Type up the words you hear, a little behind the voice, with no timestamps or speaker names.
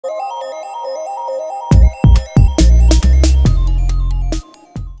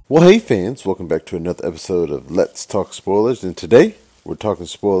Well, hey fans, welcome back to another episode of Let's Talk Spoilers, and today we're talking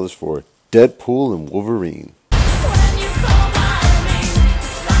spoilers for Deadpool and Wolverine.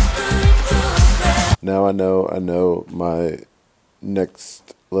 Now I know my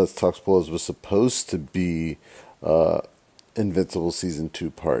next Let's Talk Spoilers was supposed to be Invincible Season 2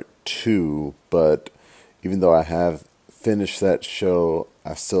 Part 2, but even though I have finished that show,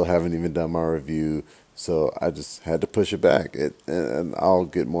 I still haven't even done my review. So I just had to push it back, and I'll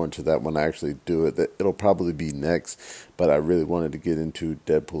get more into that when I actually do it. It'll probably be next, but I really wanted to get into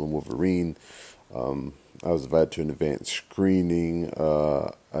Deadpool and Wolverine. I was invited to an advanced screening.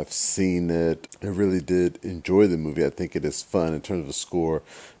 I've seen it. I really did enjoy the movie. I think it is fun. In terms of a score,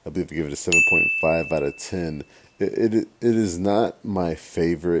 I believe I give it a 7.5 out of 10. It is not my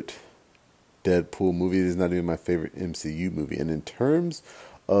favorite Deadpool movie. It is not even my favorite MCU movie. And in terms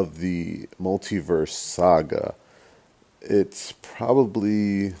of the multiverse saga, it's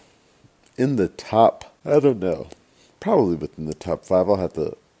probably in the top, I don't know, probably within the top 5. I'll have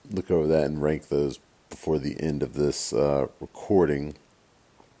to look over that and rank those before the end of this recording.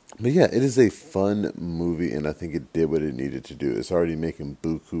 But yeah, it is a fun movie, and I think it did what it needed to do. It's already making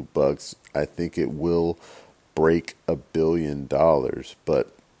buku bucks. I think it will break $1 billion,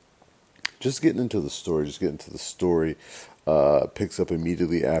 but just getting into the story, picks up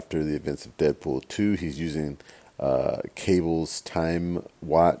immediately after the events of Deadpool 2. He's using Cable's time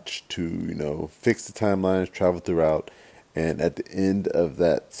watch to, fix the timelines, travel throughout, and at the end of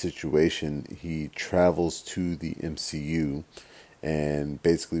that situation, he travels to the MCU and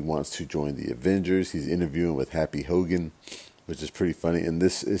basically wants to join the Avengers. He's interviewing with Happy Hogan, which is pretty funny, and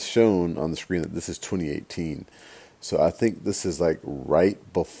this is shown on the screen that this is 2018. So I think this is like right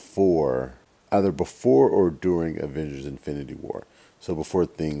before, either before or during Avengers Infinity War. So before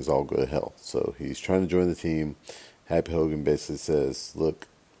things all go to hell. So he's trying to join the team. Happy Hogan basically says, look,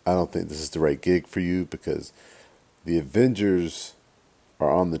 I don't think this is the right gig for you because the Avengers are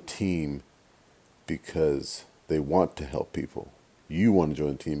on the team because they want to help people. You want to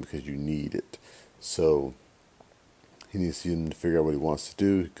join the team because you need it. So he needs to figure out what he wants to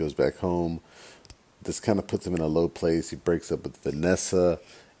do. He goes back home. This kind of puts him in a low place. He breaks up with Vanessa,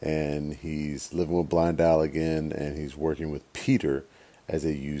 and he's living with Blind Al again, and he's working with Peter as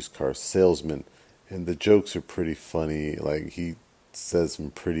a used car salesman. And the jokes are pretty funny. Like, he says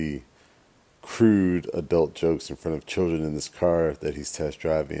some pretty crude adult jokes in front of children in this car that he's test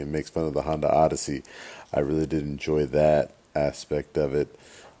driving, and makes fun of the Honda Odyssey. I really did enjoy that aspect of it.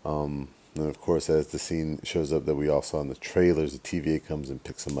 And of course, as the scene shows up that we all saw in the trailers, the TVA comes and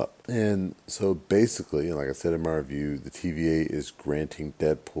picks him up. And so basically, like I said in my review, the TVA is granting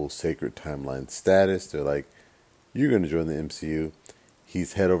Deadpool sacred timeline status. They're like, you're going to join the MCU.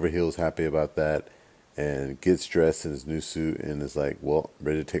 He's head over heels happy about that, and gets dressed in his new suit and is like, well, I'm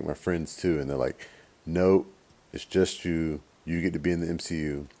ready to take my friends too. And they're like, no, it's just you. You get to be in the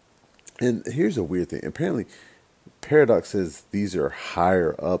MCU. And here's a weird thing. Apparently, Paradox says these are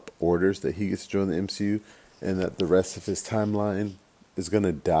higher up orders that he gets to join the MCU, and that the rest of his timeline is going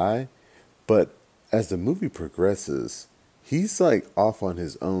to die. But as the movie progresses, he's like off on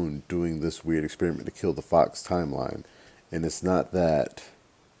his own doing this weird experiment to kill the Fox timeline. And it's not that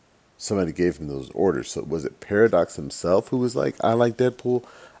somebody gave him those orders. So was it Paradox himself who was like, I like Deadpool,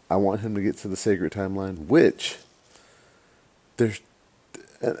 I want him to get to the sacred timeline? Which,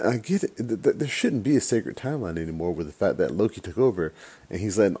 I get it. There shouldn't be a sacred timeline anymore with the fact that Loki took over and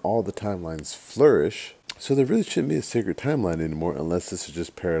he's letting all the timelines flourish. So there really shouldn't be a sacred timeline anymore unless this is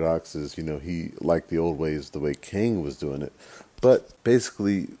just Paradox's, he liked the old ways the way Kang was doing it. But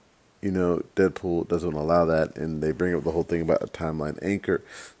basically, Deadpool doesn't allow that, and they bring up the whole thing about a timeline anchor.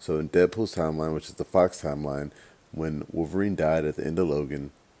 So in Deadpool's timeline, which is the Fox timeline, when Wolverine died at the end of Logan,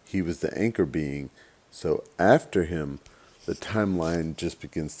 he was the anchor being. So after him, the timeline just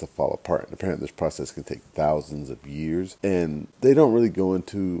begins to fall apart. And apparently this process can take thousands of years. And they don't really go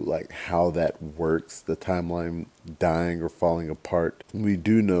into like how that works, the timeline dying or falling apart. We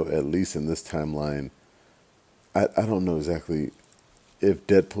do know, at least in this timeline, I don't know exactly if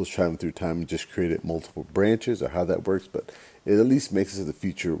Deadpool's traveling through time and just created multiple branches or how that works, but it at least makes it to the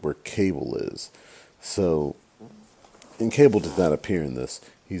future where Cable is. So, and Cable does not appear in this.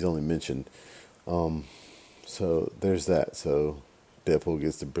 He's only mentioned. So there's that. So Deadpool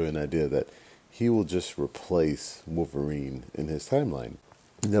gets the brilliant idea that he will just replace Wolverine in his timeline,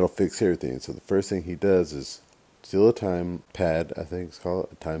 and that'll fix everything. So the first thing he does is steal a time pad, I think it's called,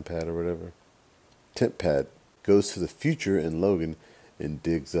 a time pad or whatever, temp pad, goes to the future in Logan and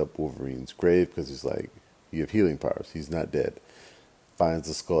digs up Wolverine's grave because he's like, you have healing powers, he's not dead. Finds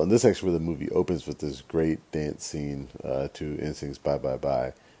the skull, and this is actually where the movie opens with this great dance scene to NSYNC's Bye Bye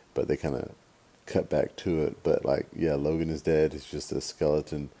Bye. but they kind of cut back to it. But like, yeah, Logan is dead. He's just a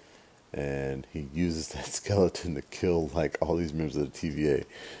skeleton, and he uses that skeleton to kill like all these members of the TVA,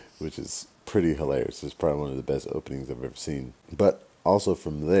 which is pretty hilarious. It's probably one of the best openings I've ever seen. But also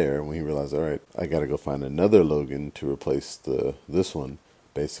from there, when he realized, all right, I got to go find another Logan to replace this one,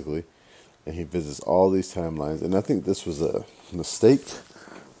 basically, and he visits all these timelines. And I think this was a mistake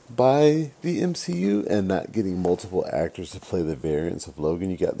by the MCU and not getting multiple actors to play the variants of Logan.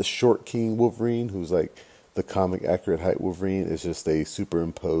 You got the short king Wolverine, who's like the comic accurate height Wolverine. It's just they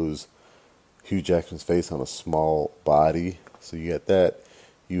superimpose Hugh Jackman's face on a small body. So you got that.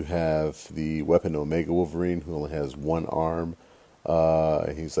 You have the Weapon Omega Wolverine, who only has one arm.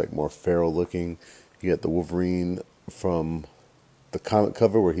 He's like more feral looking. You got the Wolverine from the comic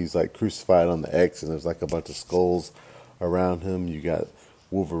cover where he's like crucified on the X and there's like a bunch of skulls around him. You got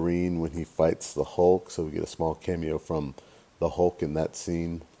Wolverine when he fights the Hulk, so we get a small cameo from the Hulk in that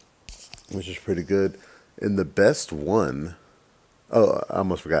scene, which is pretty good. And the best one, oh, I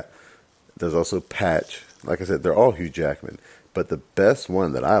almost forgot, there's also Patch. Like I said, they're all Hugh Jackman, but the best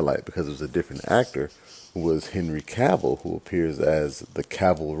one that I like, because it was a different actor, was Henry Cavill, who appears as the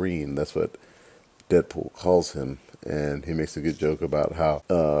Cavalrine. That's what Deadpool calls him. And he makes a good joke about how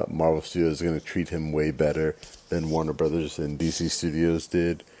Marvel Studios is going to treat him way better than Warner Brothers and DC Studios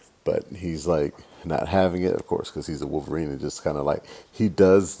did. But he's like not having it, of course, because he's a Wolverine. And just kind of like, he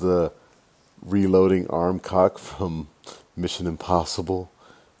does the reloading arm cock from Mission Impossible.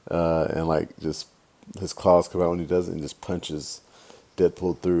 And like just his claws come out when he does it and just punches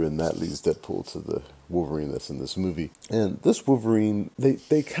Deadpool through. And that leads Deadpool to the Wolverine that's in this movie. And this Wolverine,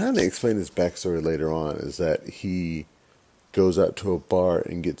 they kind of explain his backstory later on, is that he goes out to a bar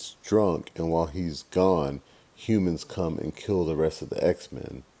and gets drunk, and while he's gone, humans come and kill the rest of the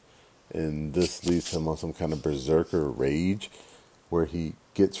X-Men. And this leads him on some kind of berserker rage where he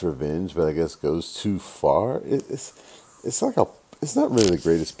gets revenge, but I guess goes too far. It's not really the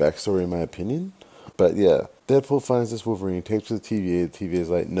greatest backstory in my opinion. But yeah, Deadpool finds this Wolverine, takes to the TVA. The TVA is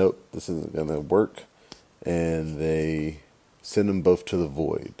like, nope, this isn't going to work. And they send them both to the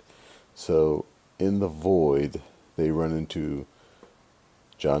Void. So in the Void, they run into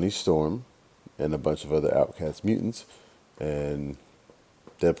Johnny Storm and a bunch of other outcast mutants. And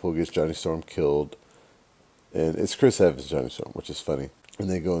Deadpool gets Johnny Storm killed. And it's Chris Evans' Johnny Storm, which is funny. And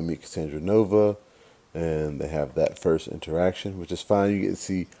they go and meet Cassandra Nova. And they have that first interaction, which is fine. You get to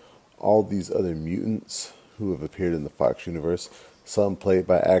see all these other mutants who have appeared in the Fox universe. Some played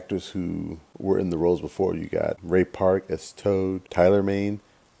by actors who were in the roles before. You got Ray Park as Toad, Tyler Mane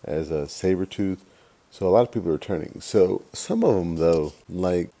as a Sabretooth. So a lot of people are returning. So some of them, though,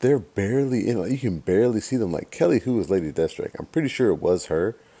 like, they're barely in. Like, you can barely see them. Like Kelly Hu is Lady Deathstrike. I'm pretty sure it was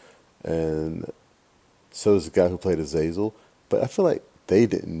her. And so is the guy who played Azazel. But I feel like they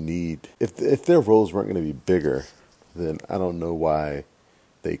didn't need... If their roles weren't going to be bigger, then I don't know why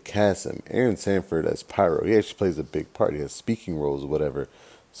they cast him. Aaron Sanford as Pyro, he actually plays a big part. He has speaking roles or whatever.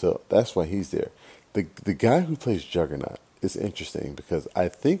 So that's why he's there. The guy who plays Juggernaut is interesting because I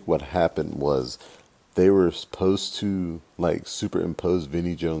think what happened was they were supposed to like superimpose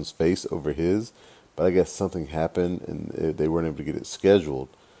Vinnie Jones' face over his, but I guess something happened and they weren't able to get it scheduled.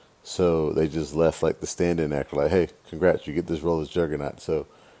 So they just left like the stand-in actor like, hey, congrats, you get this role as Juggernaut. So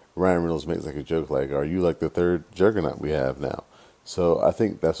Ryan Reynolds makes like a joke like, are you like the third Juggernaut we have now? So I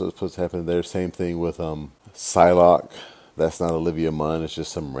think that's what's supposed to happen there. Same thing with Psylocke. That's not Olivia Munn. It's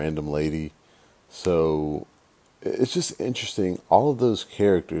just some random lady. So it's just interesting. All of those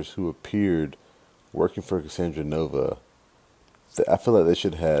characters who appeared working for Cassandra Nova, I feel like they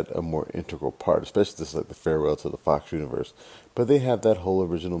should have had a more integral part, especially this like the farewell to the Fox universe. But they have that whole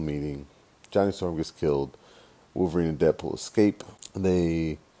original meeting. Johnny Storm gets killed. Wolverine and Deadpool escape.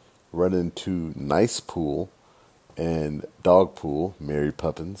 They run into Nice Pool and Dogpool, Mary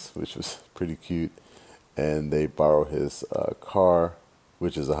Poppins, which was pretty cute. And they borrow his car,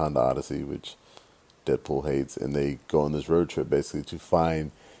 which is a Honda Odyssey, which Deadpool hates. And they go on this road trip basically to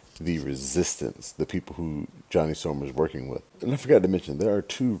find the Resistance, the people who Johnny Storm was working with. And I forgot to mention, there are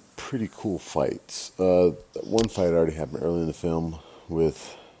two pretty cool fights. One fight already happened early in the film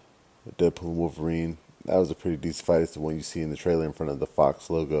with Deadpool and Wolverine. That was a pretty decent fight. It's the one you see in the trailer in front of the Fox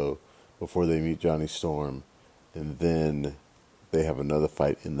logo before they meet Johnny Storm. And then they have another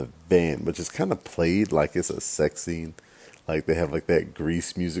fight in the van, which is kind of played like it's a sex scene. Like they have like that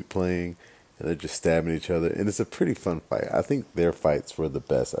Grease music playing, and they're just stabbing each other. And it's a pretty fun fight. I think their fights were the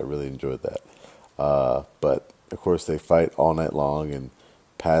best. I really enjoyed that. But, of course, they fight all night long and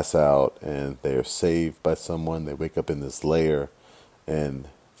pass out, and they're saved by someone. They wake up in this lair, and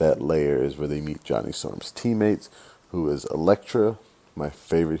that lair is where they meet Johnny Storm's teammates, who is Elektra, my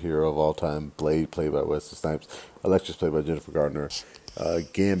favorite hero of all time, Blade, played by Wesley Snipes, Electra's played by Jennifer Gardner,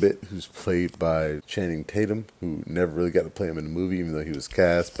 Gambit, who's played by Channing Tatum, who never really got to play him in the movie, even though he was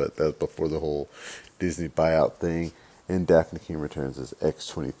cast, but that was before the whole Disney buyout thing, and Daphne King returns as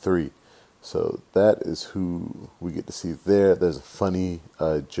X-23. So that is who we get to see there. There's a funny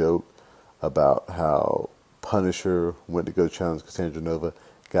joke about how Punisher went to go challenge Cassandra Nova,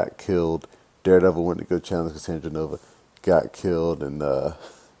 got killed. Daredevil went to go challenge Cassandra Nova, got killed, and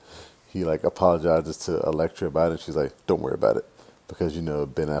he like apologizes to Elektra about it. She's like, "Don't worry about it," because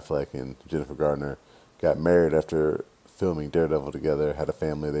Ben Affleck and Jennifer Gardner got married after filming Daredevil together, had a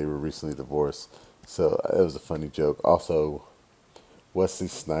family. They were recently divorced, so it was a funny joke. Also, Wesley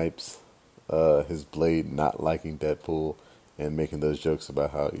Snipes, his Blade not liking Deadpool and making those jokes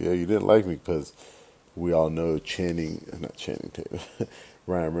about how, yeah, you didn't like me because we all know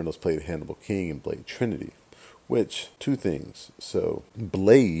Ryan Reynolds played Hannibal King in Blade Trinity. Which, two things. So,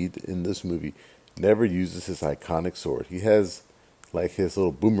 Blade in this movie never uses his iconic sword. He has like his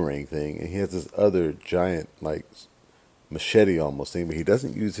little boomerang thing, and he has this other giant like machete almost thing, but he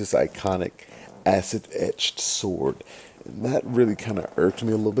doesn't use his iconic acid-etched sword. And that really kind of irked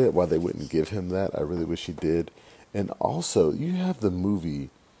me a little bit, why they wouldn't give him that. I really wish he did. And also, you have the movie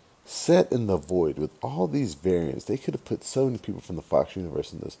set in the void with all these variants. They could have put so many people from the Fox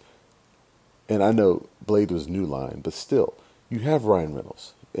universe in this. And I know Blade was New Line, but still, you have Ryan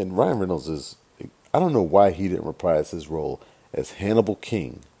Reynolds. And Ryan Reynolds is, I don't know why he didn't reprise his role as Hannibal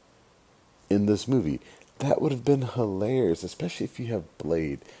King in this movie. That would have been hilarious, especially if you have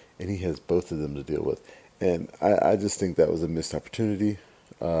Blade and he has both of them to deal with. And I just think that was a missed opportunity.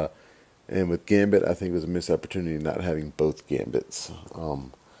 And with Gambit, I think it was a missed opportunity not having both Gambits.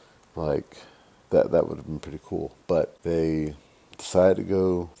 That would have been pretty cool. But they decided to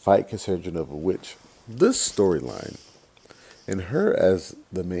go fight Cassandra Nova, which this storyline, and her as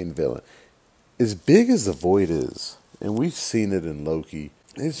the main villain, as big as the Void is, and we've seen it in Loki,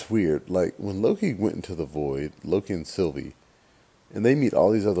 it's weird. Like, when Loki went into the Void, Loki and Sylvie, and they meet all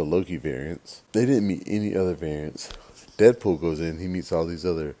these other Loki variants, they didn't meet any other variants. Deadpool goes in, he meets all these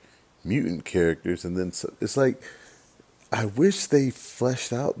other mutant characters, and then it's like, I wish they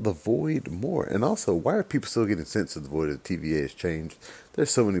fleshed out the Void more. And also, why are people still getting sent to the Void if the TVA has changed?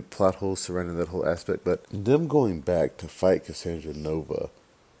 There's so many plot holes surrounding that whole aspect. But them going back to fight Cassandra Nova,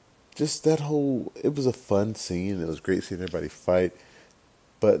 just that whole, it was a fun scene. It was great seeing everybody fight.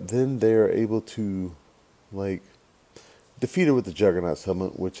 But then they're able to, like, defeat her with the Juggernaut's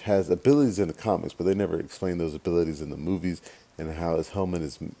helmet, which has abilities in the comics, but they never explain those abilities in the movies and how his helmet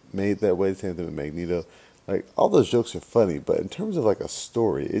is made that way. Same thing with Magneto. Like, all those jokes are funny, but in terms of, like, a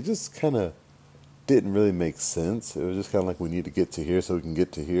story, it just kind of didn't really make sense. It was just kind of like, we need to get to here so we can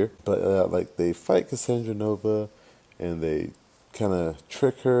get to here. But, they fight Cassandra Nova, and they kind of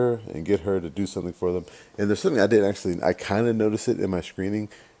trick her and get her to do something for them. And there's something I kind of noticed it in my screening,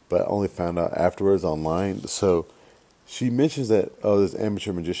 but I only found out afterwards online. So, she mentions that, this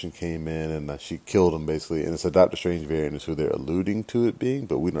amateur magician came in, and she killed him, basically. And it's a Doctor Strange variant, is who they're alluding to it being,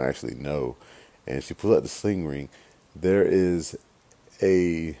 but we don't actually know. And she pulls out the sling ring. There is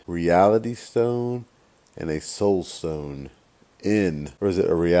a reality stone and a soul stone or is it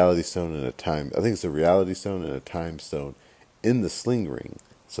a reality stone and a time? I think it's a reality stone and a time stone in the sling ring.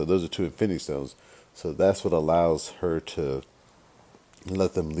 So those are two infinity stones. So that's what allows her to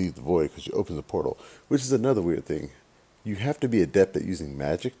let them leave the void, because she opens a portal, which is another weird thing. You have to be adept at using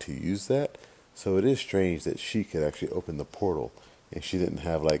magic to use that. So it is strange that she could actually open the portal, and she didn't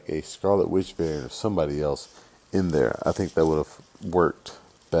have like a Scarlet Witch variant or somebody else in there. I think that would have worked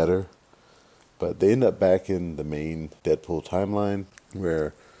better. But they end up back in the main Deadpool timeline,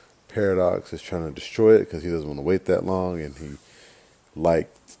 where Paradox is trying to destroy it because he doesn't want to wait that long, and he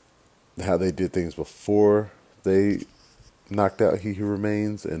liked how they did things before they knocked out He Who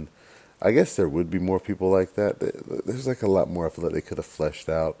Remains. And I guess there would be more people like that. There's like a lot more I feel like they could have fleshed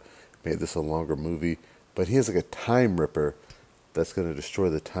out, made this a longer movie. But he has like a time ripper that's going to destroy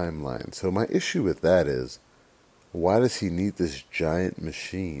the timeline. So my issue with that is, why does he need this giant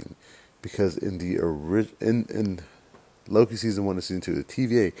machine? Because in the in Loki season 1 and season 2, the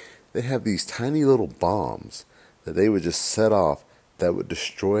TVA, they have these tiny little bombs that they would just set off that would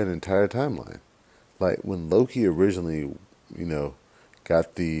destroy an entire timeline. Like when Loki originally,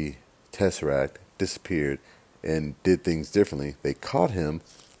 got the Tesseract, disappeared, and did things differently, they caught him,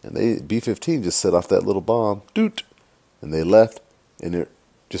 and B-15 just set off that little bomb, doot, and they left, and it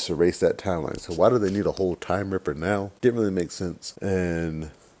just erased that timeline. So why do they need a whole time ripper now? Didn't really make sense.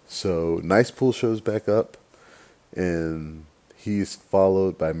 And so Nicepool shows back up, and he's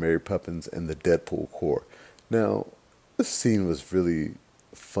followed by Mary Poppins and the Deadpool Corps. Now, this scene was really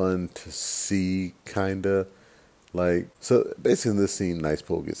fun to see, kinda. Like, so basically in this scene, Nice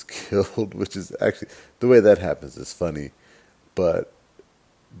Pole gets killed, which is actually, the way that happens is funny. But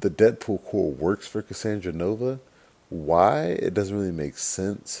the Deadpool core works for Cassandra Nova. Why? It doesn't really make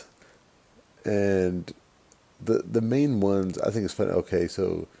sense. And the main ones, I think it's funny. Okay,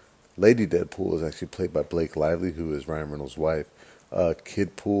 so Lady Deadpool is actually played by Blake Lively, who is Ryan Reynolds' wife.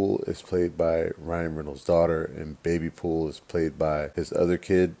 Kid Pool is played by Ryan Reynolds' daughter, and Baby Pool is played by his other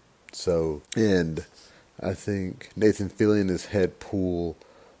kid. So, and I think Nathan Fillion is Head Pool.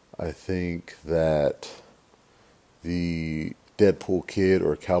 I think that the Deadpool kid,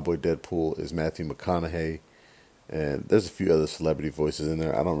 or Cowboy Deadpool, is Matthew McConaughey. And there's a few other celebrity voices in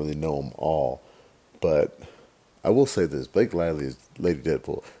there. I don't really know them all. But I will say this. Blake Lively is Lady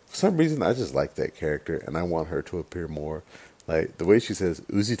Deadpool. For some reason, I just like that character, and I want her to appear more. Like, the way she says,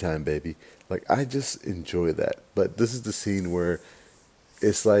 Uzi time, baby. Like, I just enjoy that. But this is the scene where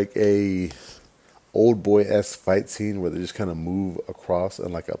it's like a old boy-esque fight scene where they just kind of move across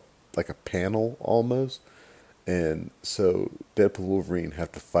in like a panel almost. And so Deadpool and Wolverine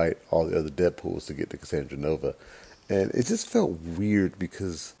have to fight all the other Deadpools to get to Cassandra Nova. And it just felt weird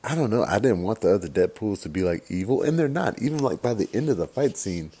because, I don't know, I didn't want the other Deadpools to be like evil. And they're not. Even like by the end of the fight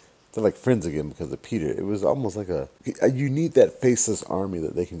scene, they're like friends again because of Peter. It was almost like you need that faceless army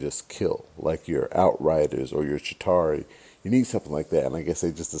that they can just kill. Like your Outriders or your Chitauri. You need something like that. And I guess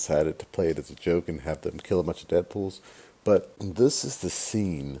they just decided to play it as a joke and have them kill a bunch of Deadpools. But this is the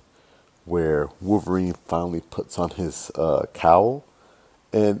scene where Wolverine finally puts on his cowl.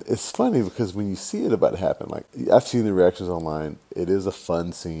 And it's funny because when you see it about to happen, like, I've seen the reactions online. It is a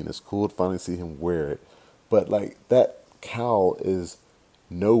fun scene. It's cool to finally see him wear it. But like, that cowl is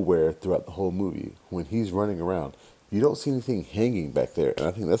nowhere throughout the whole movie. When he's running around, you don't see anything hanging back there. And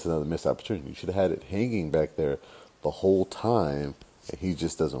I think that's another missed opportunity. You should have had it hanging back there the whole time, and he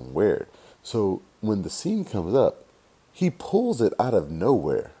just doesn't wear it. So when the scene comes up, he pulls it out of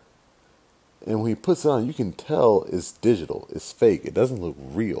nowhere. And when he puts it on, you can tell it's digital. It's fake. It doesn't look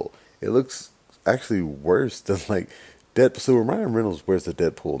real. It looks actually worse than like Deadpool. So when Ryan Reynolds wears the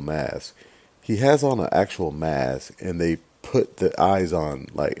Deadpool mask, he has on an actual mask, and they put the eyes on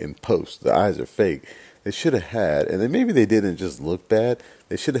like in post. The eyes are fake. They should have had, and then maybe they didn't just look bad.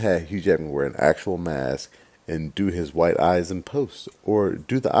 They should have had Hugh Jackman wear an actual mask and do his white eyes in post, or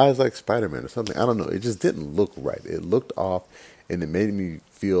do the eyes like Spider-Man or something. I don't know. It just didn't look right. It looked off. And it made me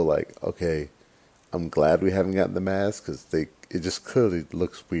feel like, okay, I'm glad we haven't gotten the mask because it just clearly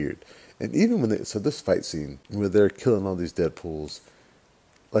looks weird. And even when so this fight scene where they're killing all these Deadpools,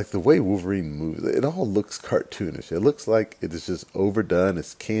 like the way Wolverine moves, it all looks cartoonish. It looks like it is just overdone.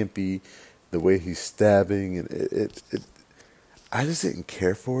 It's campy. The way he's stabbing, and I just didn't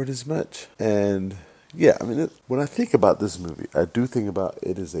care for it as much. And yeah, I mean, when I think about this movie, I do think about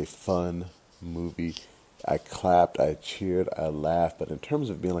it is a fun movie. I clapped, I cheered, I laughed, but in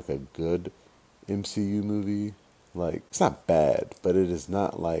terms of being like a good MCU movie, like, it's not bad, but it is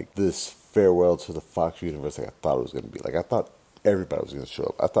not like this farewell to the Fox universe like I thought it was going to be. Like, I thought everybody was going to show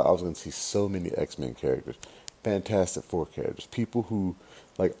up. I thought I was going to see so many X-Men characters, Fantastic Four characters, people who,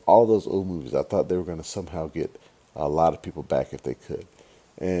 like, all those old movies, I thought they were going to somehow get a lot of people back if they could.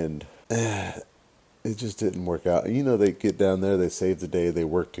 And it just didn't work out. You know, they get down there, they save the day, they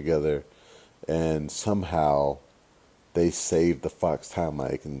work together, and somehow they save the Fox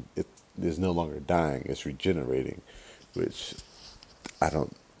timeline, and it is no longer dying; it's regenerating, which I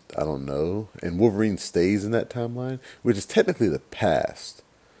don't know. And Wolverine stays in that timeline, which is technically the past.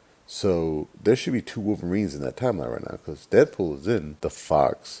 So there should be two Wolverines in that timeline right now, because Deadpool is in the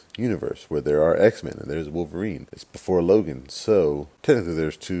Fox universe where there are X-Men and there's Wolverine. It's before Logan, so technically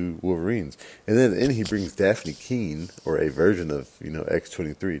there's two Wolverines. And then he brings Daphne Keene, or a version of,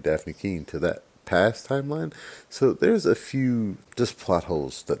 X-23, Daphne Keene, to that past timeline. So there's a few just plot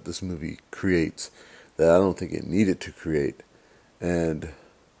holes that this movie creates that I don't think it needed to create. And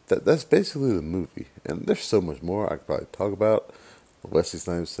that's basically the movie. And there's so much more I could probably talk about. Wesley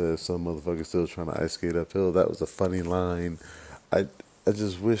Snipes says, some motherfucker still trying to ice skate uphill. That was a funny line. I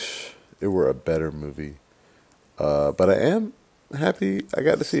just wish it were a better movie. But I am happy I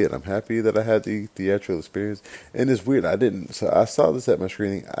got to see it. I'm happy that I had the theatrical experience. And it's weird, so I saw this at my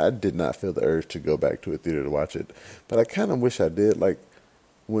screening. I did not feel the urge to go back to a theater to watch it. But I kind of wish I did. Like,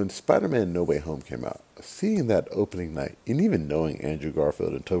 when Spider-Man No Way Home came out, seeing that opening night, and even knowing Andrew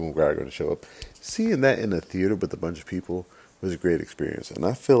Garfield and Tobey Maguire are going to show up, seeing that in a theater with a bunch of people was a great experience. And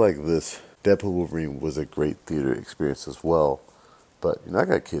I feel like this Deadpool Wolverine was a great theater experience as well. But, I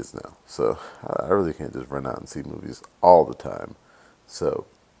got kids now, so I really can't just run out and see movies all the time. So,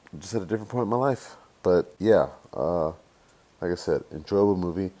 I'm just at a different point in my life. But, yeah, like I said, enjoyable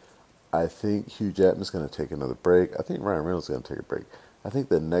movie. I think Hugh Jackman's going to take another break. I think Ryan Reynolds is going to take a break. I think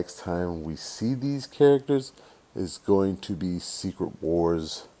the next time we see these characters is going to be Secret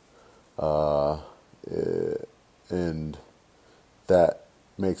Wars. And that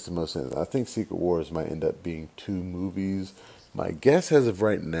makes the most sense. I think Secret Wars might end up being 2 movies. My guess as of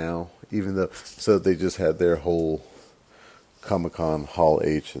right now, even though, so they just had their whole Comic-Con Hall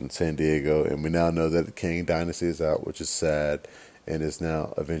H in San Diego, and we now know that the Kang Dynasty is out, which is sad, and it's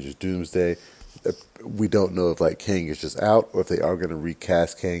now Avengers Doomsday. We don't know if like Kang is just out or if they are going to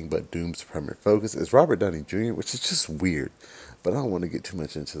recast Kang, but Doom's the primary focus. It's Robert Downey Jr., which is just weird, but I don't want to get too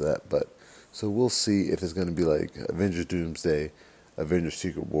much into that. But so we'll see if it's going to be like Avengers Doomsday, Avengers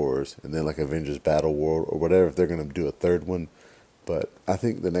Secret Wars, and then like Avengers Battle World or whatever, if they're going to do a third one. But I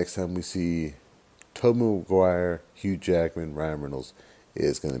think the next time we see Tobey Maguire, Hugh Jackman, Ryan Reynolds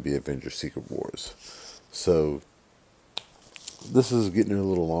is going to be Avengers Secret Wars. So this is getting a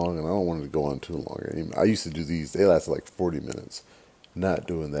little long, and I don't want it to go on too long. I used to do these; they lasted like 40 minutes. Not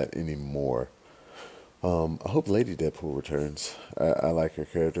doing that anymore. I hope Lady Deadpool returns. I like her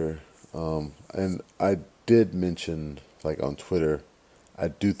character, and I did mention like on Twitter, I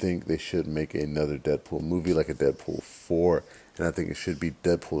do think they should make another Deadpool movie, like a Deadpool 4, and I think it should be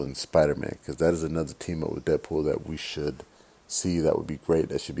Deadpool and Spider-Man, because that is another team up with Deadpool that we should see. That would be great.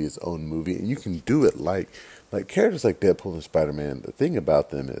 That should be its own movie, and you can do it like characters like Deadpool and Spider-Man. The thing about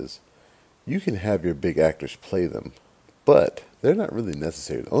them is you can have your big actors play them, but they're not really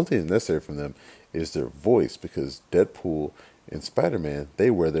necessary. The only thing that's necessary from them is their voice, because Deadpool and Spider-Man, they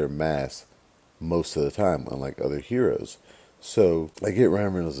wear their masks most of the time, unlike other heroes. So I get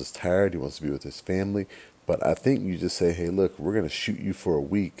Ryan Reynolds is tired, he wants to be with his family, but I think you just say, hey, look, we're going to shoot you for a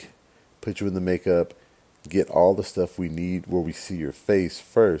week, put you in the makeup, get all the stuff we need where we see your face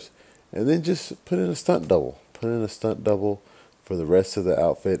first, and then just put in a stunt double. Put in a stunt double for the rest of the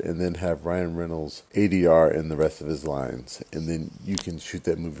outfit, and then have Ryan Reynolds ADR in the rest of his lines. And then you can shoot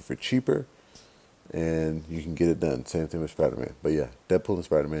that movie for cheaper, and you can get it done. Same thing with Spider-Man. But yeah, Deadpool and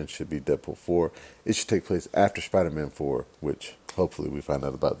Spider-Man should be Deadpool 4. It should take place after Spider-Man 4, which hopefully we find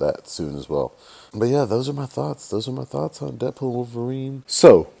out about that soon as well. But yeah, those are my thoughts. Those are my thoughts on Deadpool Wolverine.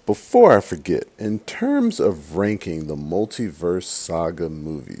 So, before I forget, in terms of ranking the multiverse saga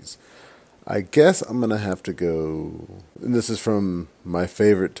movies, I guess I'm going to have to go, and this is from my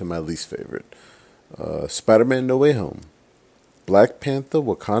favorite to my least favorite. Spider-Man No Way Home, Black Panther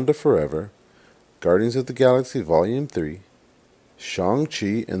Wakanda Forever, Guardians of the Galaxy Volume 3,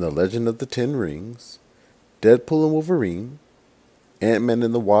 Shang-Chi and the Legend of the Ten Rings, Deadpool and Wolverine, Ant-Man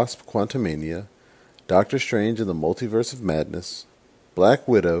and the Wasp Quantumania, Doctor Strange and the Multiverse of Madness, Black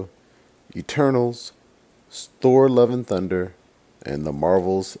Widow, Eternals, Thor Love and Thunder, and the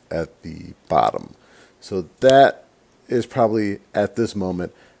Marvels at the bottom. So that is probably, at this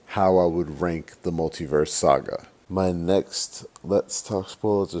moment, how I would rank the multiverse saga. My next Let's Talk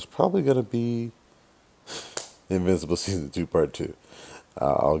Spoilers is probably going to be Invincible Season 2 Part 2.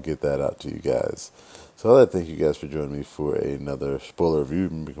 I'll get that out to you guys. So I'd like to thank you guys for joining me for another spoiler review.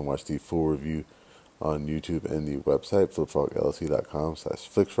 Remember, you can watch the full review on YouTube and the website,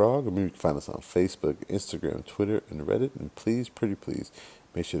 flipfrogllc.com/flicksfrog. Remember, you can find us on Facebook, Instagram, Twitter, and Reddit. And please, pretty please,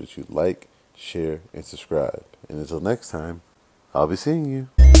 make sure that you like, share, and subscribe. And until next time, I'll be seeing you.